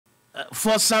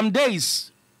for some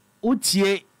days,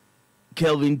 Utie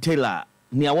Kelvin Taylor,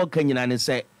 near what Kenyan, and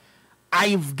say,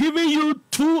 I've given you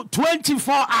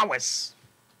 24 hours.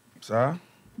 Sir?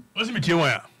 What's the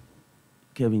material?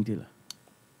 Kelvin Taylor.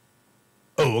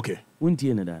 Oh, okay.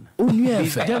 Untie Nadana. Onua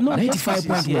FM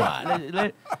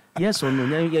 95.1. Yes or no?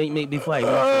 Before I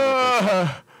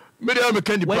Maybe I'm a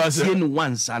candy person.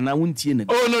 Once and I won't see it.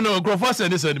 Oh, no. Go fast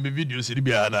and listen to me videos. It'll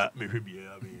be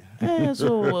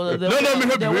So,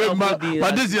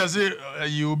 but this year, say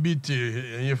you beat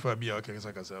Fabia. Okay,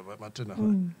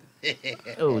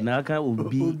 oh, now can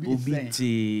be.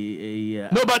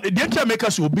 No, but the entire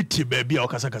makers will beat baby or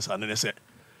Casacasa and they say,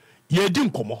 ye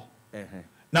didn't come.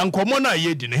 Now, come on, I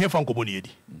didn't have from Comoni.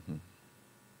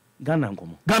 Ghana,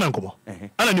 come.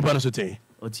 And any panel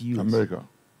or to you, America.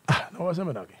 No, what's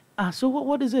happening? So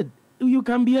what is it? You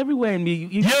can be everywhere and be.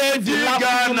 Yeah,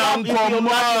 Ghana, come on.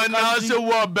 I say,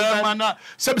 what, Bermana,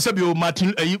 Sabio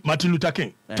Martin Luther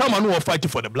King. Tom who are fighting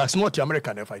for the blacks, not the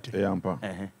American, they're fighting.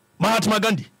 Mahatma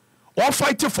Gandhi. All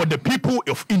fighting for the people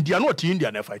of India, not the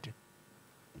Indian, they're fighting.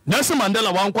 Nelson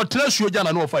Mandela wan kwatena suoja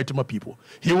na no fight my people.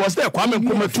 He was there Kwame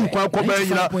Nkrumah too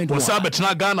Kwame was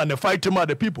Sabetna Ghana and fight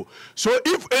the people. So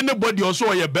if anybody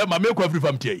also ye be ma make every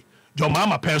fam tie. Your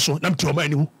mama person na mti oma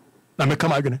anihu. Na me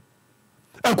kama adwene.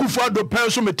 Akufado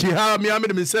person me ti ha me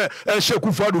me say she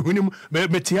Akufado hunim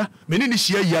me ti ha. Me ni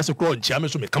hia yi ase kro nchia me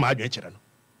so me kama adwene kire no.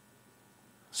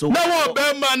 So now what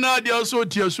Bema na dia also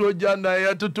tie suoja na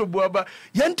ya totobo aba.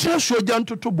 Ye ntia suoja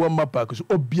ntotobo ma park so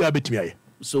obia betimi aye.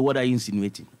 So what are you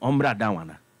insinuating? Ombra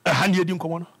dawana. Hani edi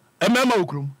nkomo no. Emema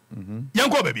okrum.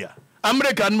 Yanko babia.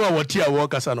 America no wotia wo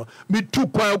kasa no. Me tu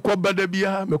kwan ko bada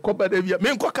bia, me ko bada bia,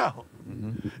 me nkoka ho.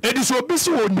 Edi so obi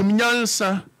si wo nim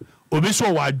nyansa, obi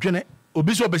so wo adwene,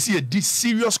 obi so obesi edi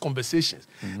serious conversations.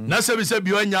 Na se bi se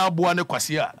bi onya aboa ne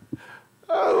kwase a.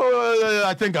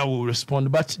 I think I will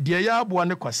respond, but dear ya aboa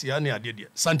ne kwase a ne ade de.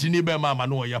 Santini be ma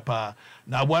no ya pa.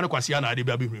 Na aboa ne kwase a na ade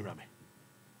bia be hwira me.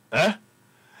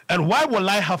 And why will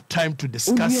I have time to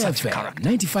discuss such character?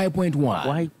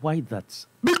 95.1. Why that?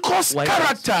 Because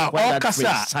character or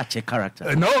kasa such a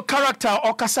character. No character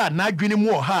or kasa na dwini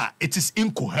mu ha. It is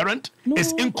incoherent.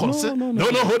 It's inconsistent. No,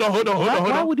 hold on.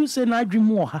 Why would you say na dwini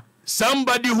mu ha?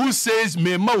 Somebody who says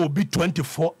Mema will be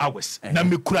 24 hours. Na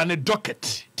me kura ne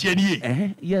docket.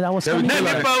 Tieni. Yeah, that was funny. Na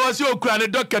me pa was yo kura ne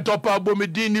docket opa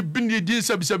bomedi ni bini din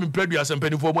sebi predu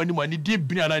asempeni for money ni din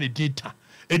bini ana ni data.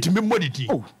 Eti me moditi.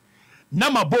 Oh.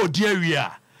 Nama bo dia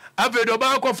wia avedo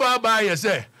ba ko fa ba ye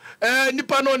se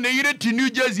nipa no ne yire ti New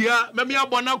Jersey ha memi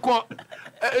abona ko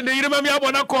ne yire memi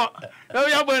abona ko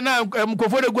memi abona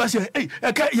mkofo de guase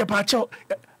ka ye pa che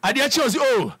ade a che o si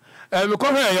me ko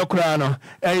hwe ye kura no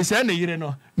se ne yire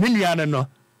no me nua no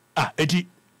eti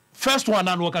first one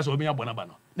na no ka so memi abona ba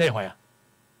no na ye hoya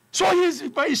so he is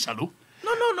very shallow.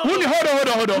 No.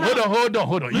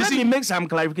 Hold on. Let me make some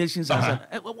clarifications.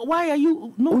 Why are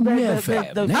you? No, I'm not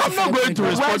going to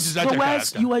respond to that. The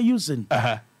words you are using.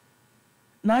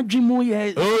 Najimo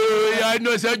ye. Oh, yeah, I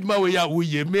know. Said my way out.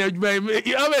 We me.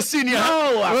 I'm a senior.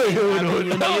 No.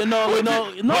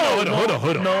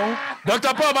 No.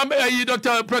 Dr. Paul,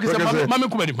 Dr. Professor, Mama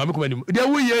Kumani. There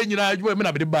we ye. You know, women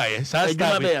have the buy.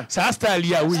 Sastyle,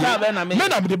 yeah, we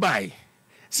men have the buy.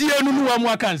 See, I know I'm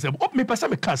more cancer. Oh, me pass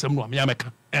me cancer. No, me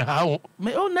ameka. How?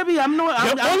 Oh, maybe I'm no.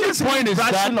 The only point is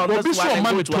that this one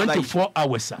man 24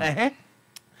 hours.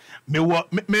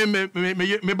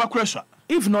 Me back.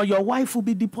 If not, your wife will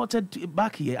be deported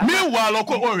back here. Meanwhile,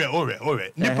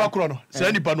 ore. Nipa krono.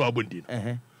 Say nipa no abundi.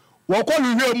 Wo ko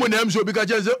hwe mu na emso bi ka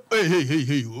che say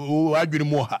hey. Oh, adwene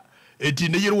mo ha. Eti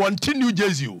ne yire won tin New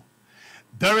Jersey.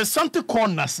 There is something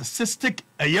called narcissistic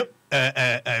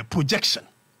projection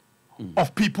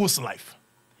of people's life.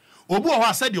 Obu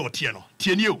wa said your tieno.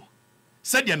 Tienio.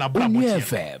 Said your nabra.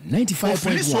 FM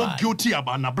 95.1. So guilty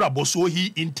about nabra, so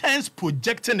he intends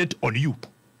projecting it on you.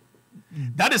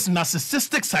 That is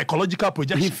narcissistic psychological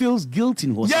projection. He feels guilty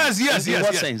in what sense? Yes.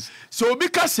 What sense? So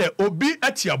because obi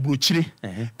atia bruchiri,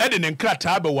 eden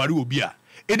enkrata be wari obi a,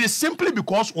 it is simply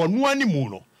because Onua ni mu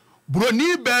no. Bro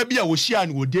ni baby a wo share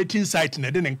no dating site na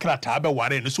eden enkrata be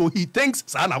wari, so he thinks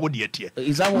sa na wo de tie.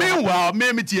 Meanwhile,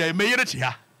 me tie me yere tie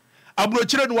ha.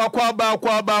 Abrochire no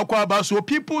akwa ba so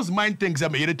people's mind thinks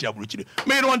am yere tie abrochire.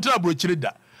 Me yere want abrochire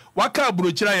da. Waka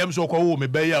abrochire yam so kwa wo me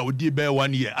be ya odi be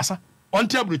 1 year asa.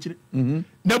 Onti abrochire.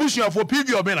 Nebusuafo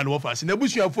PV oben na no office.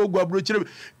 Nebusuafo gu abrochire.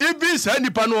 Even sa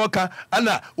nipa no oka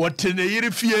ana wotene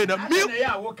yire fie na. Na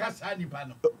ya wo ka sa nipa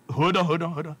no. Hold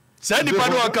on. Sa nipa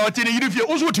no oka wotene yire fie.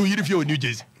 Oso to yire fie o New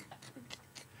Jersey.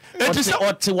 It is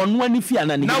Onua Ne Fie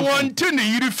na na wonte ne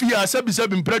yiri fie a sabi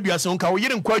mpradua so nka wo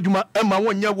yire nkwa adwuma ema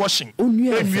wonye washing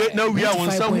enwie na wi a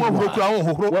wonsa ho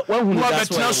hohoro ho wa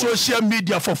betena social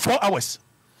media for 4 hours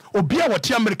obi a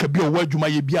wote America bi o wa adwuma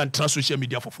ye bi antena social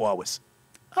media for 4 hours.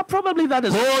 Probably that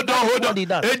is hold on.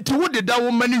 And to what did that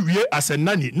woman we as a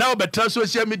nanny now better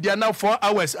social media now 4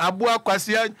 hours abua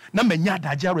kwasia na menya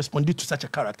daja responded to such a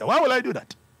character. Why will I do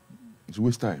that? It's a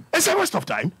waste time. It's a waste of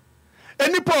time.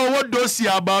 Any power what does see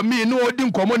about me no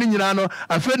odin common in yano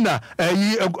afena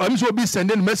I'm so be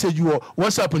sending message you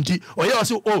WhatsApp nti or you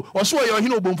say oh or so you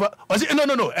hino bomfa or say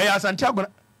no Santiago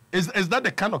is that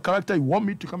the kind of character you want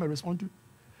me to come and respond to?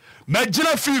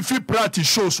 Majina feel practice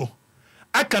show so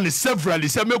I can severally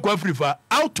say me Afrifa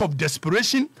out of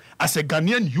desperation as a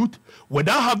Ghanaian youth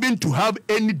without having to have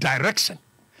any direction.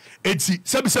 It's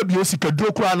sabi osi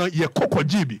kadro kura no ye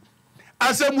kokojibi.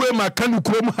 Asemwe makanu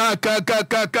krom ha ka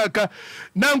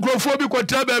na nkrofo bi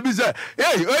kwata ba bi say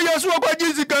hey oyesu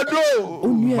okwajizi kadro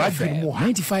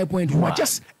 95.1 you are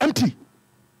just empty.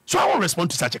 So I won't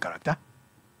respond to such a character.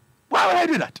 Why would I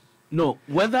do that? No,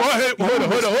 whether hold on.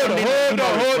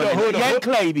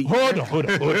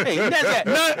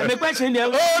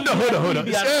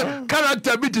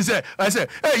 Character bit is I say,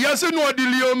 hey, yes, no, the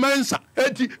Leo Mensah.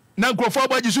 Eti, na nkrofo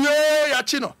abaji so ya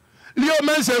chino. Leo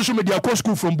Mensah so me dia ko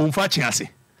school from Bomfachi ase.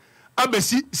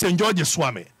 Abesi St. George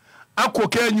Swami.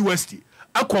 Akwoka University.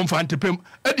 Akomfantepem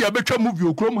e dia betwa movie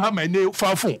okrom ha ma ne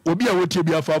fafo obi a wotie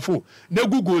bia fafo na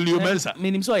Google Leo Mensah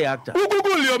meaning so actor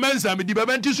Google Leo Mensah me di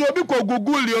baba so obi ko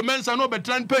Google Leo Mensah no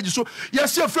betrand page so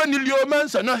yes your friend Leo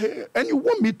Mensah na and you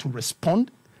want me to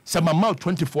respond some amount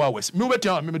 24 hours me wait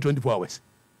me 24 hours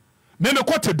me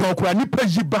kwete do kura ni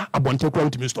page ba abonte kura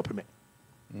wutimi stop me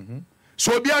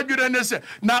so obi adwere ne se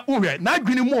na uhwe na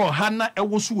adwene mu ha na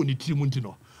ewo so woni tiri mu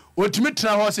ntino otimi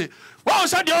tra ho se wa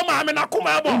so de o ma me na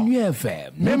kuma ebo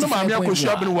FM me ma me akosu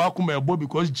abene wa kuma ebo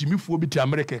because Jimmy fo bi ti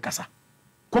America kasa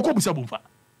koko busa bomfa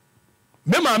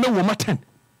me ma me wo maten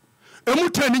emu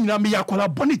tan ni nyina me yakola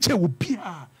boni che wo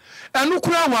bia enu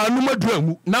kura wa anu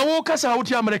maduamu na wo kasa wo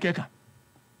ti America ka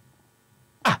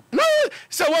no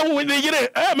se wo ne yire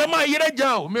me ma yire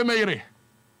jao me yire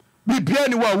bibia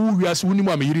ni wa wo wiase wo ni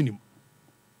mu ameyire ni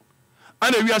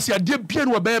ana wiase ade bia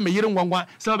ni wa ba me yire nwanwa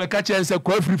se be ka che se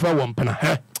kwa Afrifa wo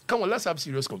mpena come on, let's have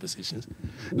serious conversations.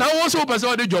 Now, also,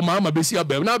 person de your mama be see a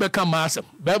now become massam.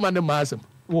 Bearman the massam.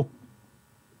 Oh,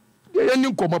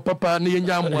 you come up, papa, and you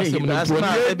yam was what's the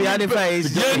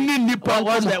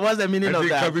meaning of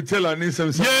that? Cavitella needs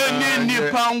some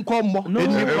pound combo.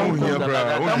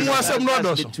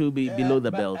 To be below the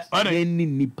belt.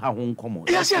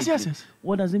 Yes.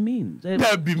 What does it mean? You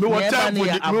want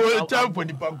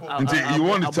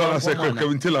to tell us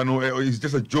Cavitella? No, it's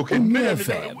just a joking.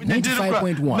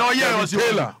 95.1. No, yeah,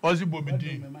 Taylor.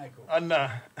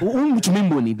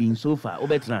 Being so far.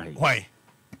 Why?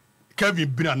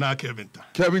 Kevin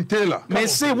Kevin Taylor. Me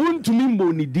say won to me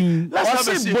Bonidin. Let's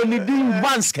say Bonidin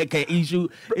once keke issue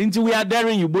until we are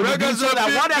daring you Bonidin so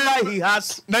that whatever he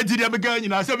has Nigeria began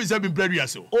in our service have been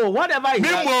previous so. Oh, whatever he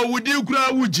has. Me more would you cry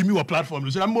with Jimmy or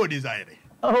platform so I'm more desired.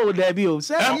 Oh, there be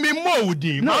say. And me more would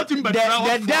you. No, the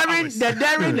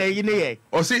daring you know.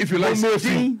 Or say if you like say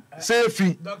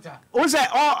fee. Doctor. Oh say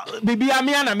Bibi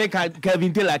Amiana make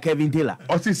Kevin Taylor.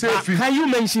 Or say fee. Can you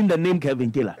mention the name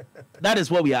Kevin Taylor? That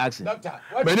is what we are asking. Doctor,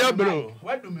 what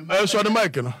do me so the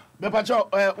mic, you know.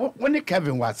 When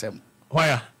Kevin was him.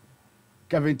 Why?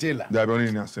 Kevin Taylor. They don't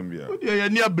need assembly. Yeah,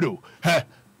 near bro. Hey,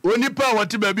 only power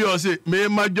to baby or say, me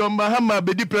my John Mahama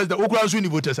be the president. Okra Swini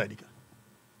voter side.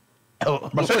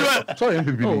 Oh,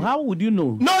 how would you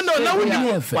know? No,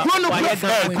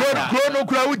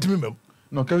 crowd with me.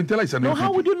 No, Kevin Taylor is a no,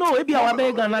 how would you know? Maybe our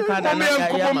beggar